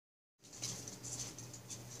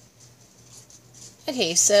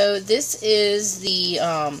Okay, so this is the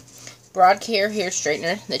Broadcare hair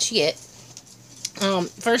straightener that you get.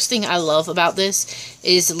 First thing I love about this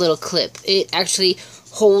is the little clip. It actually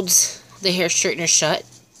holds the hair straightener shut,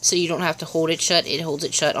 so you don't have to hold it shut. It holds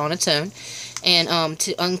it shut on its own. And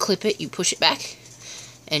to unclip it, you push it back,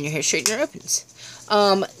 and your hair straightener opens.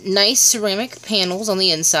 Nice ceramic panels on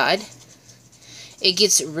the inside. It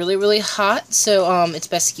gets really, really hot, so it's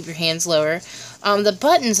best to keep your hands lower. The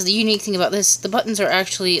buttons, the unique thing about this, the buttons are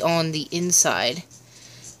actually on the inside.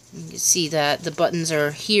 You can see that the buttons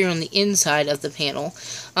are here on the inside of the panel.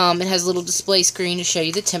 It has a little display screen to show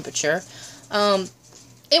you the temperature.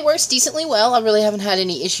 It works decently well. I really haven't had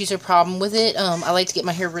any issues or problem with it. I like to get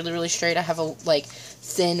my hair really, really straight. I have a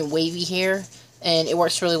thin, wavy hair, and it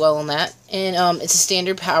works really well on that. And it's a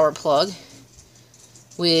standard power plug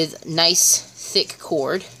with nice, thick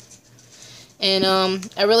cord. And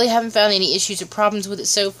I really haven't found any issues or problems with it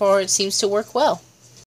so far. It seems to work well.